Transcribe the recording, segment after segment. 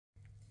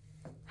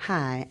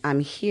Hi,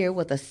 I'm here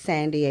with a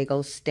San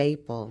Diego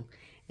staple,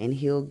 and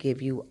he'll give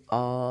you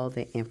all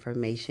the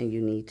information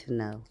you need to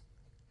know.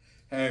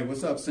 Hey,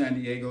 what's up, San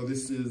Diego?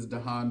 This is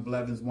Dahan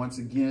Blevins once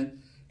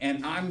again,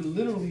 and I'm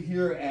literally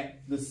here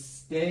at the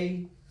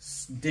Stay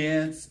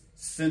Dance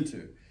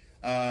Center.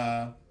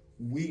 I'm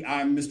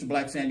Mr.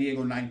 Black San Diego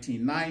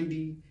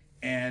 1990,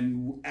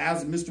 and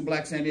as Mr.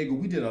 Black San Diego,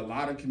 we did a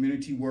lot of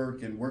community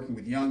work and working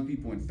with young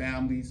people and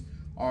families.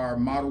 Our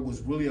model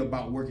was really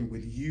about working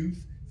with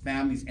youth,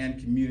 families, and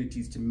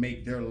communities to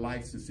make their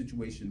lives and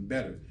situation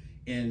better.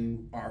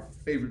 In our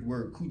favorite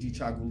word, Kuji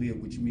Chagulia,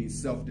 which means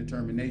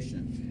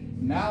self-determination.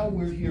 Now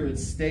we're here at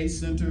Stay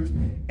Center,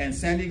 and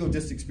San Diego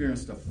just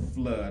experienced a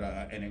flood,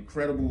 an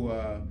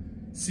incredible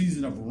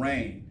season of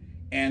rain.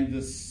 And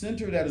the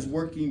center that is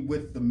working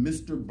with the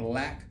Mr.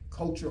 Black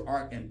Culture,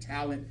 Art, and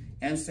Talent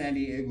and San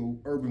Diego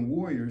Urban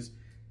Warriors,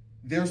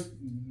 their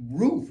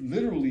roof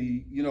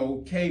literally,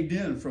 caved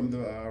in from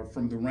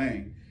the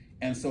rain.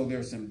 And so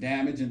there's some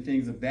damage and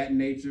things of that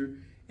nature.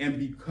 And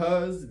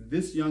because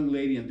this young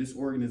lady and this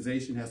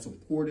organization has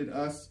supported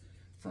us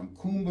from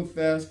Kumbha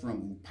Fest,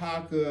 from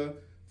Upaka,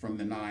 from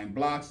the 9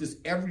 Blocks, just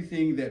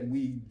everything that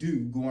we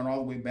do, going all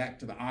the way back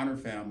to the Honor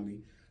family,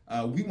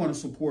 we want to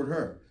support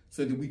her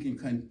so that we can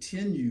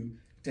continue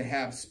to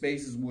have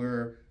spaces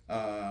where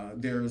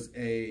there's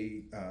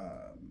a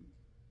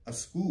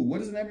school.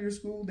 What is the name of your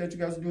school that you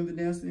guys are doing the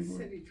dance thing for?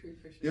 City Tree,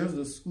 for sure. There's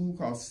a school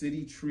called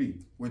City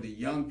Tree where the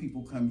young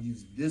people come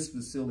use this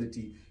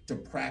facility to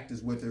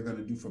practice what they're going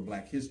to do for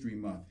Black History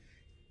Month.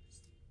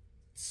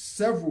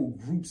 Several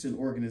groups and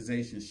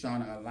organizations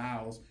Shauna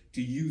allows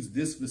to use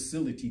this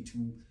facility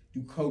to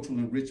do cultural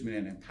enrichment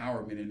and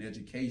empowerment and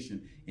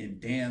education in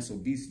dance,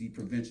 obesity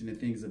prevention, and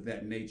things of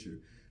that nature.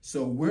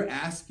 So we're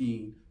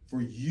asking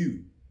for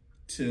you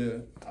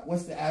to,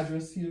 what's the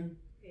address here?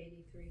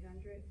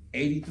 8300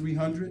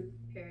 8300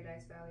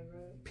 Paradise Valley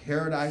Road.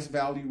 Paradise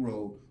Valley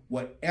Road.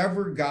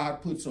 Whatever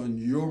God puts on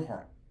your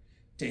heart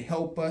to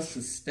help us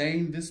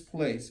sustain this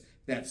place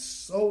that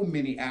so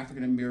many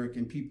African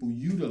American people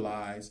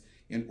utilize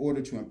in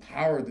order to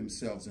empower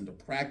themselves and to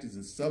practice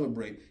and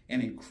celebrate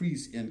and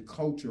increase in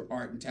culture,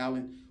 art, and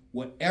talent.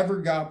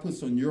 Whatever God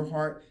puts on your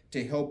heart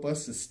to help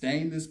us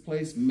sustain this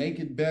place, make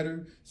it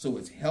better so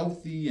it's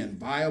healthy and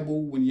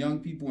viable when young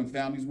people and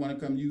families want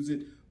to come use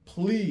it,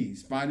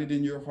 please find it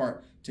in your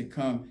heart to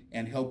come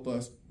and help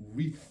us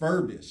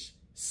refurbish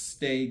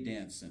Stay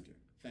Dance Center.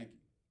 Thank you.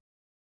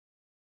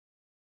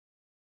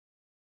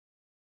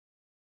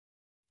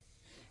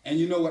 And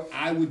you know what?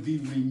 I would be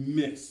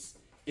remiss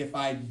if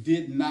I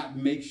did not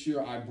make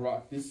sure I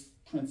brought this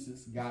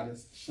princess,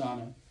 goddess,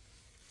 Shauna.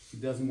 She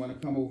doesn't want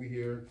to come over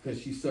here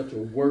because she's such a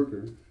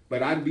worker,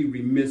 but I'd be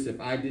remiss if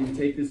I didn't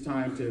take this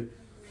time to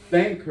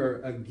thank her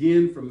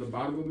again from the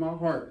bottom of my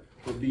heart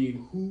for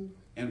being who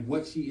and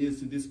what she is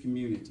to this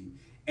community.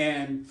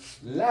 And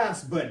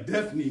last but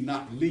definitely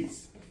not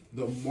least,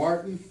 the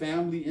Martin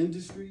Family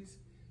Industries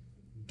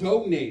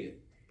donated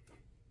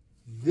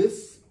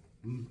this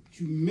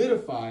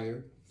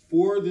humidifier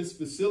for this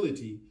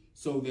facility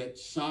so that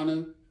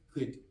Shauna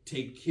could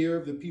take care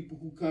of the people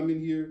who come in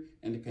here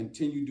and to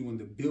continue doing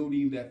the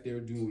building that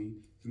they're doing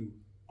through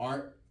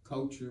art,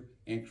 culture,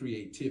 and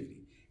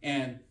creativity.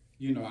 And,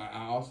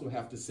 I also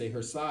have to say her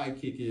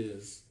sidekick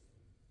is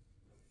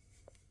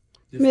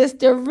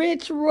Mr.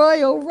 Rich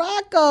Royal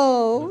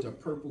Rocco. with the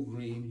purple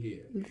green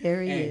hair.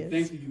 There he and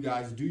is. Thank you, you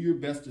guys. Do your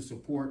best to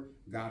support.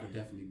 God will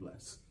definitely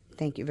bless.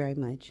 Thank you very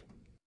much.